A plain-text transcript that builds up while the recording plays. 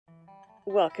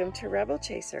Welcome to Rebel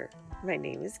Chaser. My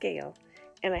name is Gail,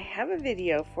 and I have a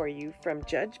video for you from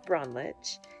Judge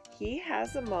Brunlich. He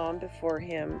has a mom before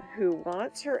him who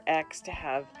wants her ex to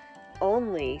have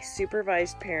only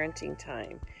supervised parenting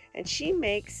time, and she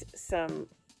makes some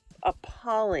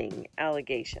appalling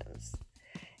allegations.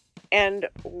 And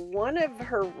one of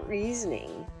her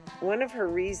reasons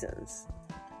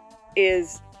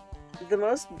is the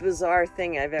most bizarre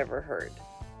thing I've ever heard.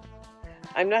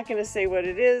 I'm not going to say what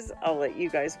it is. I'll let you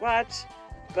guys watch.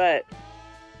 But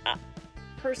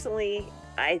personally,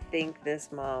 I think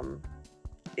this mom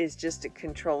is just a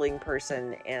controlling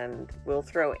person and will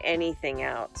throw anything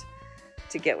out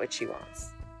to get what she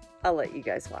wants. I'll let you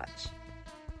guys watch.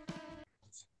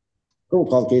 We'll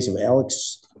call the case of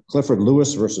Alex Clifford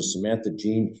Lewis versus Samantha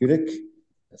Jean Hudick.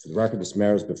 For the record, this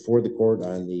matter is before the court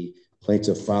on the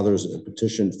plaintiff father's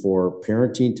petition for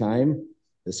parenting time.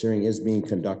 This hearing is being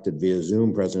conducted via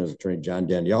Zoom. President Attorney John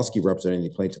Danielski representing the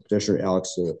plaintiff petitioner,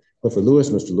 Alex Clifford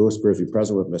Lewis. Mr. Lewis appears to be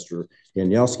present with Mr.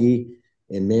 Danielski.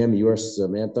 And ma'am, you are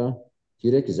Samantha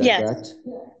Hudick, is that correct?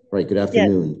 Right, good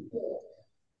afternoon.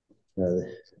 Yes.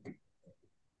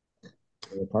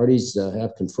 The parties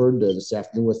have conferred this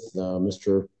afternoon with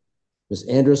Ms.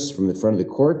 Andrus from the front of the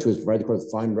court, who has provided the court with a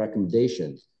fine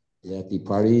recommendation that the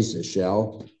parties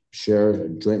shall share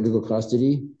joint legal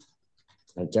custody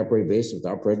on a temporary basis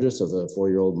without prejudice of the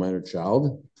 4-year-old minor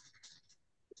child.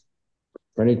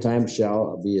 Parenting time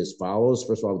shall be as follows.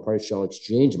 First of all, the parties shall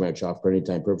exchange minor child for parenting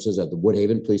time purposes at the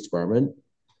Woodhaven Police Department.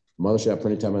 Mother shall have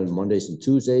parenting time on Mondays and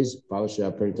Tuesdays. Father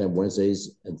shall have parenting time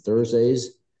Wednesdays and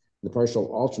Thursdays. The parties shall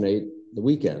alternate the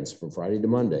weekends from Friday to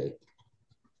Monday.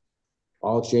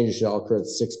 All exchanges shall occur at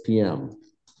 6 p.m.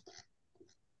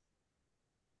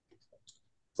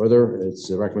 Further,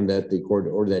 it's recommended that the court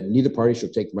order that neither party shall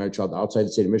take the minor child outside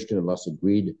the state of Michigan unless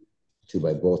agreed to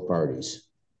by both parties.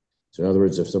 So in other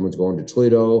words, if someone's going to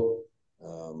Toledo,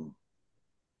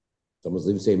 someone's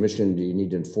leaving the state of Michigan, you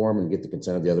need to inform and get the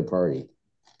consent of the other party.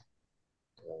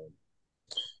 All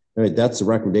right, that's the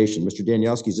recommendation. Mr.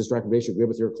 Danielski, is this recommendation agreed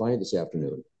with your client this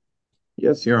afternoon?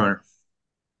 Yes, Your Honor.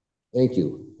 Thank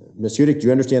you. Ms. Hudick, do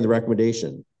you understand the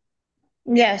recommendation?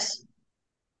 Yes.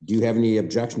 Do you have any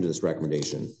objection to this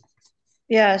recommendation?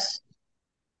 Yes.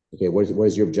 Okay, what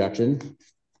is your objection?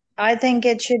 I think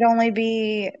it should only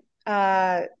be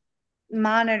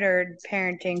monitored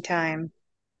parenting time,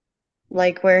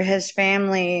 like where his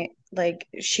family, like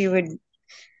she would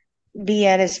be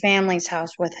at his family's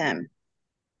house with him.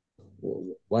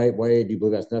 Why do you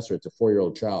believe that's necessary? It's a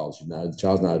 4-year-old child. The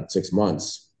child's not 6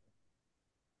 months.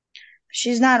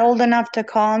 She's not old enough to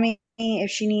call me if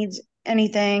she needs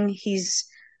anything. He's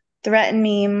threatened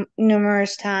me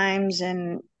numerous times,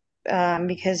 and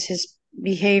because his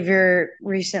behavior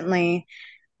recently,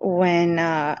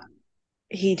 when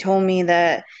he told me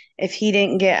that if he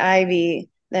didn't get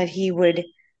Ivy, that he would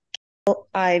kill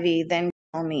Ivy, then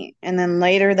kill me. And then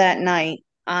later that night,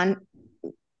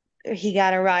 he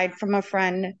got a ride from a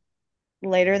friend.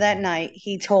 Later that night,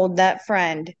 he told that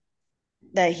friend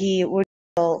that he would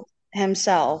kill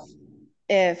himself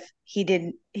if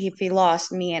he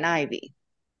lost me and Ivy.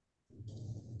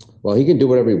 Well, he can do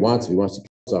whatever he wants. If he wants to kill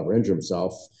himself or injure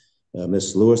himself,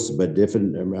 Ms. Lewis, but Ms.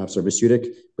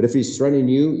 Hudick, but if he's threatening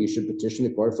you, you should petition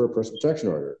the court for a personal protection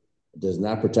order. It does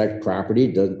not protect property.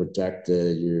 It doesn't protect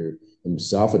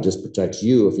himself. It just protects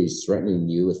you if he's threatening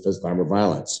you with physical harm or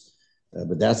violence.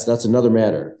 But that's another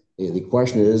matter. The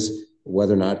question is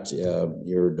whether or not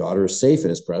your daughter is safe in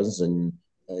his presence, and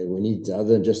we need,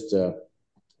 other than just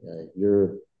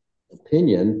your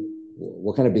opinion,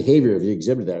 what kind of behavior have you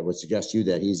exhibited that would suggest to you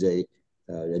that he's a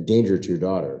danger to your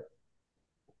daughter,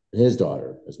 his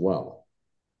daughter as well?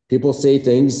 People say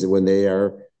things when they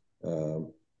are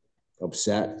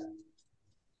upset,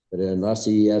 but unless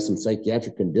he has some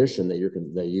psychiatric condition that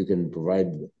you can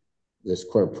provide this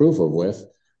court proof of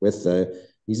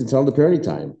he's entitled to parenting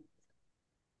time.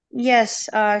 Yes,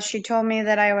 she told me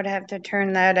that I would have to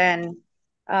turn that in.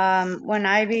 When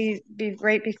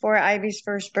right before Ivy's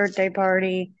first birthday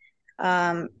party,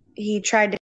 he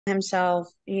tried to kill himself.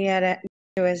 He had it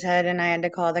to his head, and I had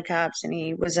to call the cops, and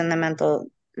he was in the mental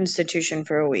institution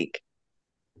for a week.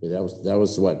 That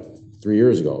was what, 3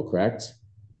 years ago, correct?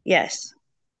 Yes.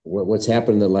 What's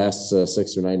happened in the last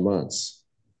 6 or 9 months?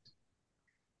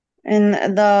 In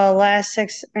the last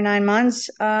 6 or 9 months,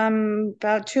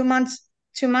 about 2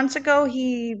 months ago,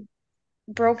 he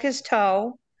broke his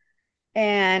toe.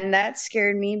 And that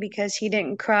scared me because he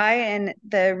didn't cry. And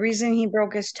the reason he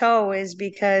broke his toe is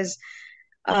because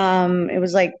it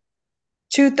was like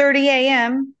 2:30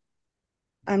 a.m.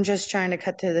 I'm just trying to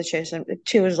cut to the chase.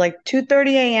 It was like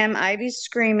 2:30 a.m. Ivy's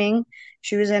screaming.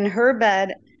 She was in her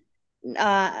bed.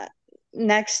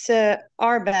 next to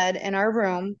our bed in our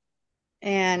room,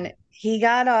 and he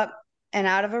got up and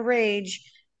out of a rage,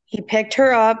 he picked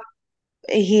her up.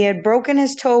 He had broken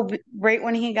his toe right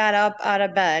when he got up out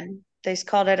of bed. They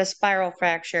called it a spiral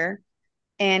fracture.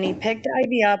 And he picked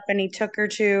Ivy up and he took her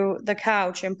to the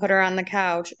couch and put her on the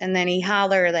couch. And then he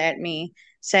hollered at me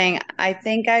saying, I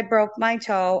think I broke my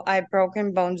toe. I've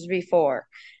broken bones before.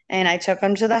 And I took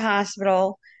him to the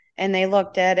hospital and they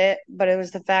looked at it, but it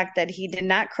was the fact that he did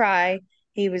not cry.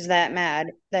 He was that mad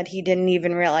that he didn't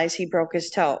even realize he broke his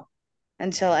toe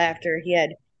until after he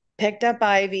had picked up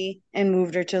Ivy and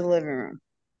moved her to the living room.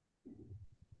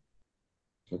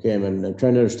 Okay, I'm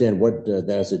trying to understand what that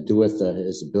has to do with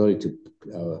his ability to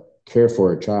care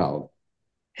for a child.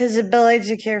 His ability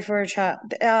to care for a child.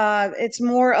 It's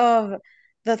more of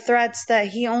the threats that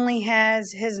he only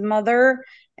has his mother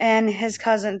and his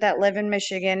cousin that live in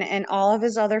Michigan, and all of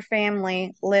his other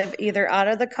family live either out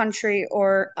of the country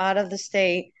or out of the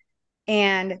state.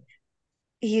 And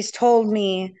he's told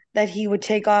me that he would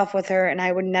take off with her and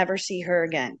I would never see her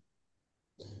again.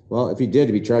 Well, if he did,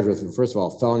 he'd be charged with, first of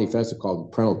all, felony offense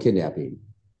called parental kidnapping.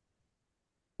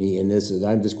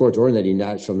 This court's order that he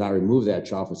shall not remove that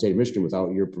child from the state of Michigan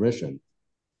without your permission.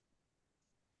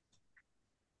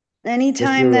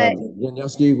 Anytime Mr. that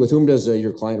Janowski, with whom does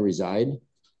your client reside?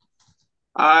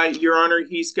 Your Honor,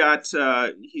 he's got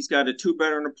a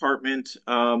 2-bedroom apartment.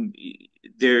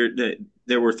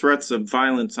 There were threats of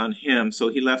violence on him, so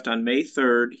he left on May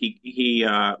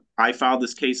 3rd. I filed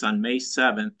this case on May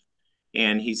 7th,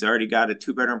 and he's already got a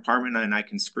 2-bedroom apartment, and I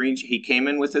can screen. He came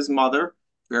in with his mother,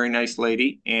 very nice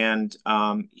lady, and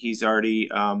he's already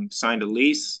signed a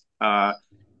lease,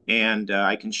 and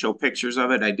I can show pictures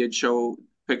of it. I did show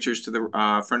pictures to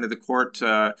the front of the court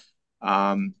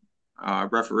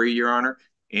referee, Your Honor,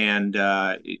 and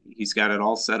he's got it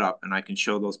all set up, and I can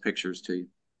show those pictures to you.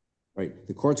 Right.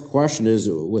 The court's question is,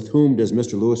 with whom does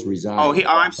Mr. Lewis reside?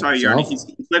 I'm sorry, Your Honor.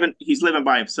 He's living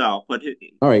by himself, but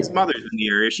his mother's in the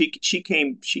area. She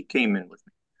came in with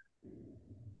me.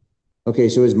 Okay,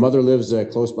 so his mother lives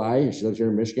close by. She lives here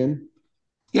in Michigan.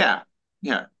 Yeah.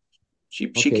 She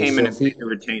came in and paid a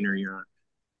retainer, Your Honor.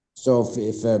 So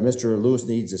if Mr. Lewis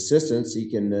needs assistance,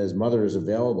 his mother is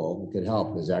available, can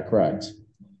help. Is that correct?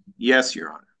 Yes,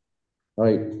 Your Honor. All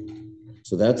right.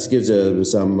 So that gives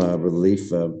some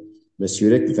relief, Ms.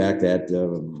 Hudick, the fact that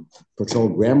patrol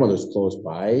grandmother's close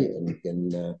by and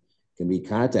can be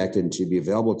contacted and should be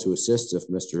available to assist if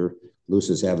Mr. Lewis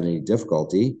is having any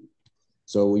difficulty.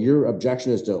 So your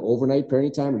objection is to overnight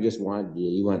parenting time, or you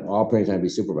want all parenting time to be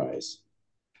supervised?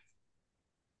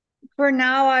 For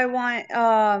now, I want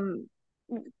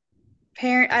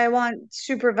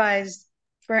supervised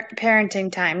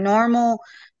parenting time, normal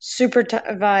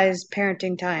supervised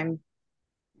parenting time.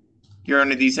 Your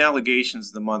Honor, these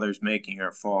allegations the mother's making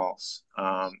are false.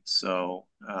 Your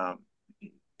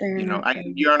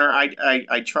Honor,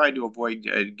 I tried to avoid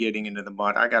getting into the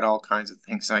mud. I got all kinds of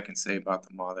things I can say about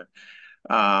the mother.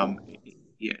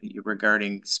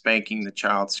 Regarding spanking the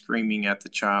child, screaming at the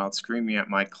child, screaming at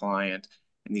my client,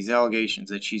 and these allegations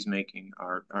that she's making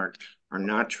are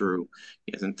not true.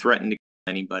 He hasn't threatened to kill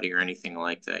anybody or anything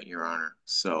like that, Your Honor.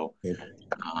 So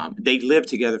they lived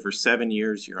together for 7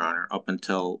 years, Your Honor, up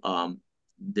until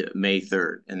May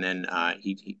 3rd, and then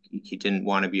he didn't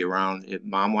want to be around.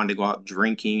 Mom wanted to go out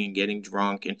drinking and getting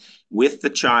drunk, and with the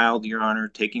child, Your Honor,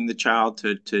 taking the child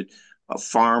to a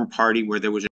farm party where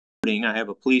there was a shooting. I have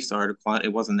a police article.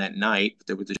 It wasn't that night, but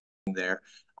there was a shooting there.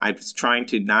 I was trying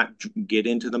to not get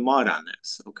into the mud on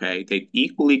this. Okay, they've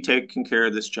equally taken care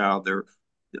of this child.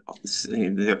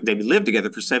 They've lived together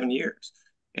for 7 years,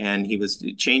 and he was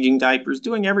changing diapers,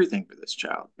 doing everything for this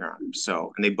child, Your Honor.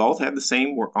 So, and they both had the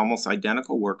same work, almost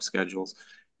identical work schedules,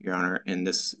 Your Honor, and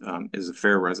this is a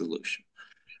fair resolution.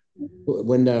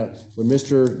 When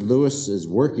Mr. Lewis is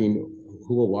working,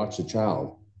 who will watch the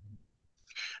child?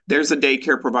 There's a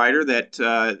daycare provider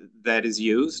that is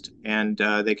used, and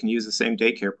they can use the same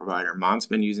daycare provider. Mom's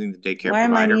been using the daycare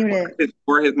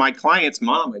provider. My client's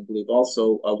mom, I believe,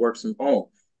 also works from home.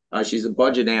 She's a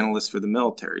budget analyst for the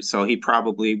military, so he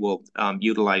probably will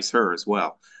utilize her as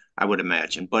well, I would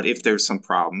imagine. But if there's some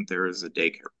problem, there is a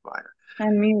daycare provider.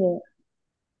 I'm muted.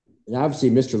 And obviously,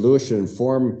 Mr. Lewis should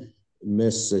inform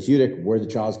Ms. Hudick where the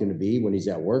child's going to be when he's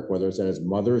at work, whether it's at his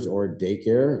mother's or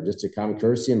daycare, just a common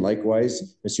courtesy. And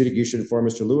likewise, Ms. Hudick, you should inform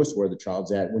Mr. Lewis where the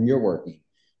child's at when you're working.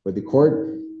 But the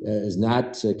court is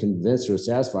not convinced or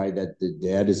satisfied that the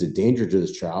dad is a danger to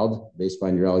this child based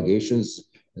upon your allegations.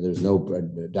 There's no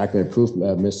documented proof,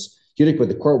 Ms. Hudick, but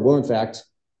the court will, in fact,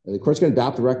 The court's going to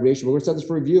adopt the recommendation. We're going to set this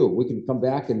for review. We can come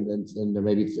back and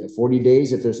maybe 40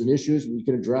 days. If there's an issues, we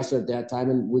can address it at that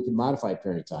time, and we can modify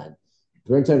parenting time.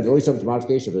 Parenting time is always subject to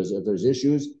modification. If there's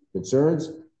issues, concerns,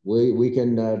 we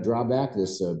can draw back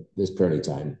this parenting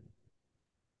time.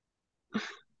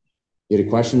 You had a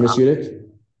question, Ms. Udick?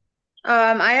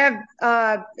 I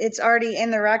have it's already in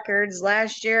the records.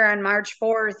 Last year on March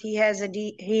 4th, he had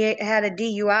a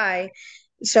DUI.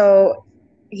 So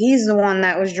he's the one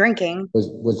that was drinking.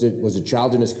 Was the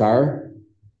child in his car?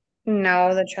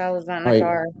 No, the child was not in the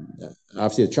car.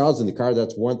 Obviously, the child's in the car,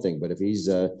 that's one thing. But if he's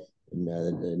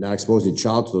not exposing the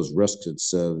child to those risks,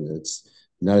 it's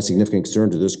not a significant concern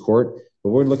to this court. But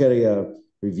we're going to look at a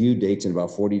review dates in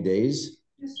about 40 days.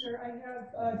 Yes, sir. I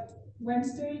have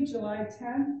Wednesday, July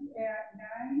 10th at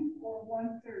 9 or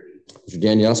 1:30. Mr.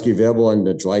 Danielski available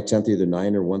on July 10th, either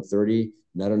 9 or 1:30.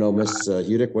 And I don't know, Ms.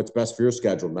 Hudick, what's best for your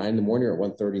schedule, 9 in the morning or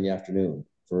 1:30 in the afternoon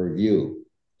for review?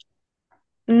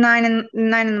 9 in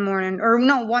the morning, or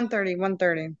no, 1:30,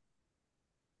 1:30.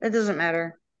 It doesn't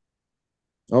matter.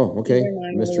 Oh, okay.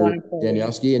 9 Mr.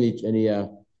 Danielski, any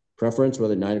preference,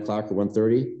 whether 9 o'clock or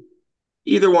 1:30?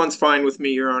 Either one's fine with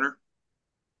me, Your Honor.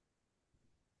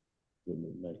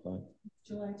 9 o'clock.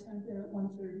 July 10th at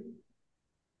 1:30.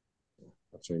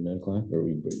 I'm sorry, 9 o'clock? Or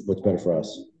what's better for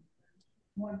us?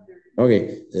 1:30.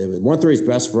 Okay, 1:30 is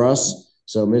best for us.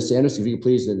 So, Ms. Anderson, if you could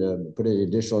please put an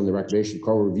additional in the recommendation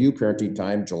call review parenting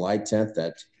time July 10th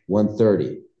at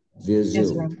 1:30 via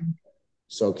Zoom. Yes,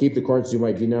 so keep the court Zoom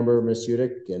ID number, Ms.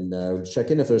 Hudick, and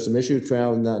check in if there's some issue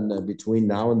between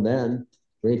now and then.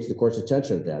 Bring it to the court's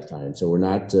attention at that time. So we're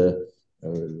not, so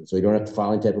you don't have to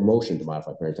file any type of motion to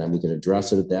modify parenting time. We can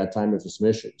address it at that time if there's some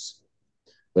issues.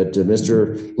 But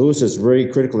Mr. Lewis is very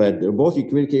critical that both you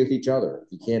communicate with each other.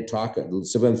 If you can't talk,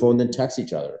 sit on the phone, then text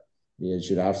each other. You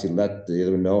should obviously let the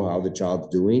other know how the child's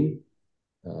doing.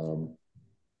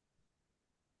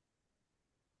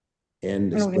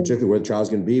 And particularly where the child's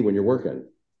going to be when you're working.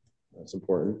 That's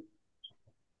important.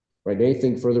 Right,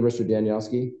 anything further, Mr.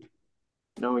 Danielski?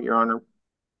 No, Your Honor.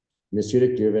 Ms.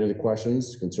 Hudick, do you have any other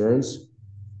questions, concerns?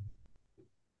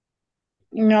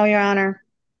 No, Your Honor.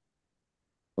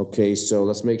 Okay, so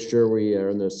let's make sure we are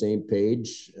on the same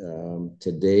page.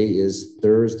 Today is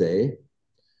Thursday.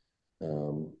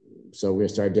 So we're going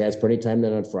to start Dad's parenting time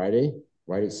then on Friday,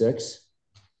 right at 6?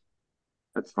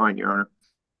 That's fine, Your Honor.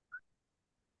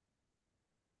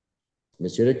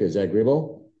 Ms. Hudick, is that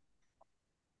agreeable?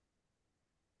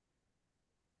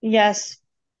 Yes.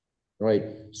 All right,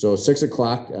 so 6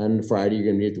 o'clock on Friday, you're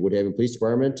going to meet at the Woodhaven Police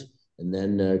Department. And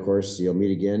then, of course, you'll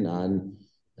meet again on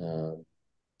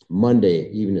Monday,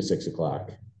 even at 6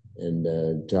 o'clock. And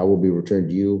child will be returned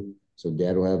to you. So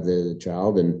Dad will have the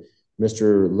child. And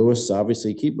Mr. Lewis,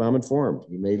 obviously, keep Mom informed.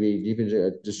 You maybe even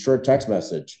just short text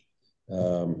message.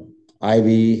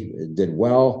 Ivy did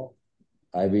well.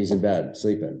 Ivy's in bed,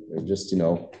 sleeping. Just,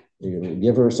 you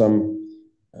give her some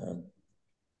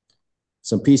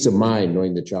peace of mind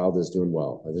knowing the child is doing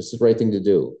well. This is the right thing to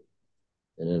do.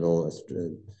 And it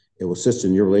will assist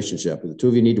in your relationship. The two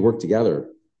of you need to work together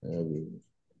for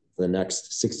the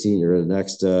next 16 or the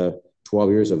next 12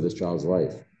 years of this child's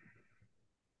life.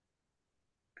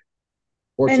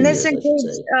 And this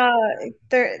includes,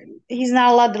 he's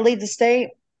not allowed to leave the state?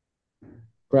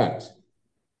 Correct.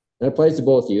 That applies to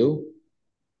both you.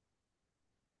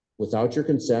 Without your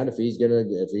consent, if he's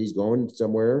going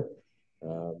somewhere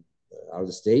out of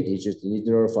the state, he needs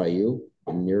to notify you,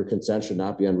 and your consent should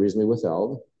not be unreasonably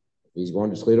withheld. If he's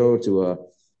going to Toledo to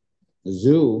the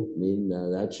zoo,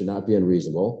 that should not be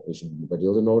unreasonable. But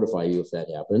he'll notify you if that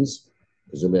happens.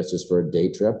 Presumably that's just for a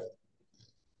day trip.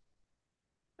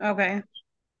 Okay.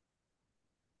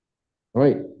 All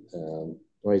right. All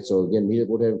right. So again, meet at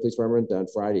Woodhaven Police Department on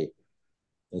Friday.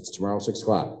 It's tomorrow, 6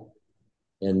 o'clock.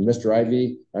 And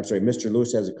Mr.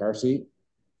 Lewis has a car seat?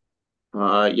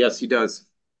 Yes, he does.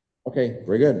 Okay,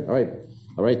 very good. All right.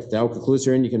 All right. That will conclude this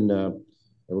hearing. You can,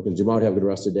 everyone can zoom out. Have a good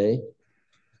rest of the day.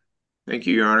 Thank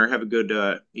you, Your Honor. Have a good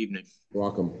evening. You're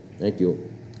welcome. Thank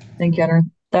you. Thank you, Your Honor.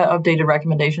 That updated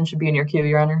recommendation should be in your queue,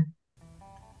 Your Honor.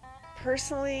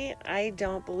 Personally, I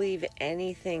don't believe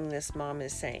anything this mom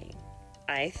is saying.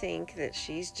 I think that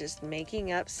she's just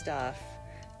making up stuff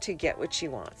to get what she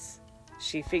wants.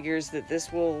 She figures that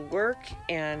this will work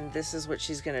and this is what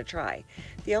she's going to try.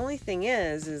 The only thing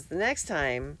is the next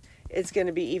time it's going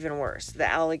to be even worse. The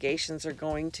allegations are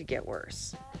going to get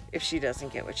worse if she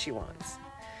doesn't get what she wants.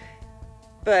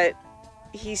 But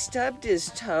he stubbed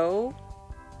his toe,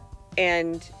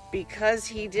 and because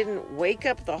he didn't wake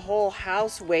up the whole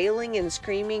house wailing and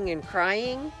screaming and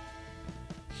crying,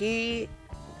 he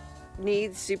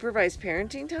needs supervised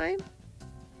parenting time?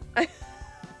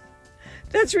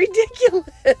 That's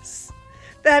ridiculous.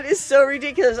 That is so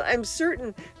ridiculous. I'm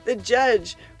certain the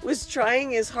judge was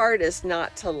trying his hardest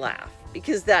not to laugh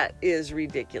because that is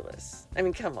ridiculous. I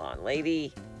mean, come on,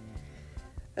 lady.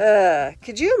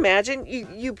 Could you imagine?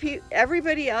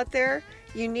 Everybody out there,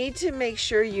 you need to make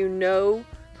sure you know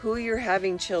who you're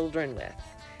having children with,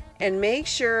 and make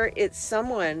sure it's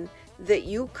someone that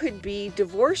you could be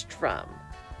divorced from,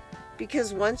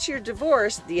 because once you're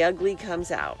divorced, the ugly comes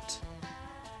out.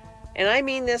 And I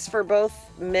mean this for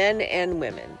both men and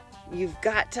women. You've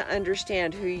got to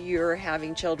understand who you're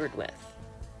having children with,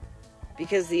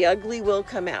 because the ugly will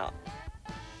come out.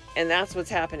 And that's what's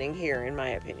happening here, in my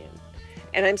opinion.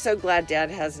 And I'm so glad Dad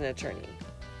has an attorney,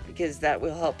 because that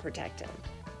will help protect him.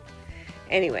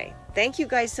 Anyway, thank you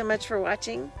guys so much for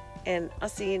watching, and I'll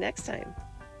see you next time.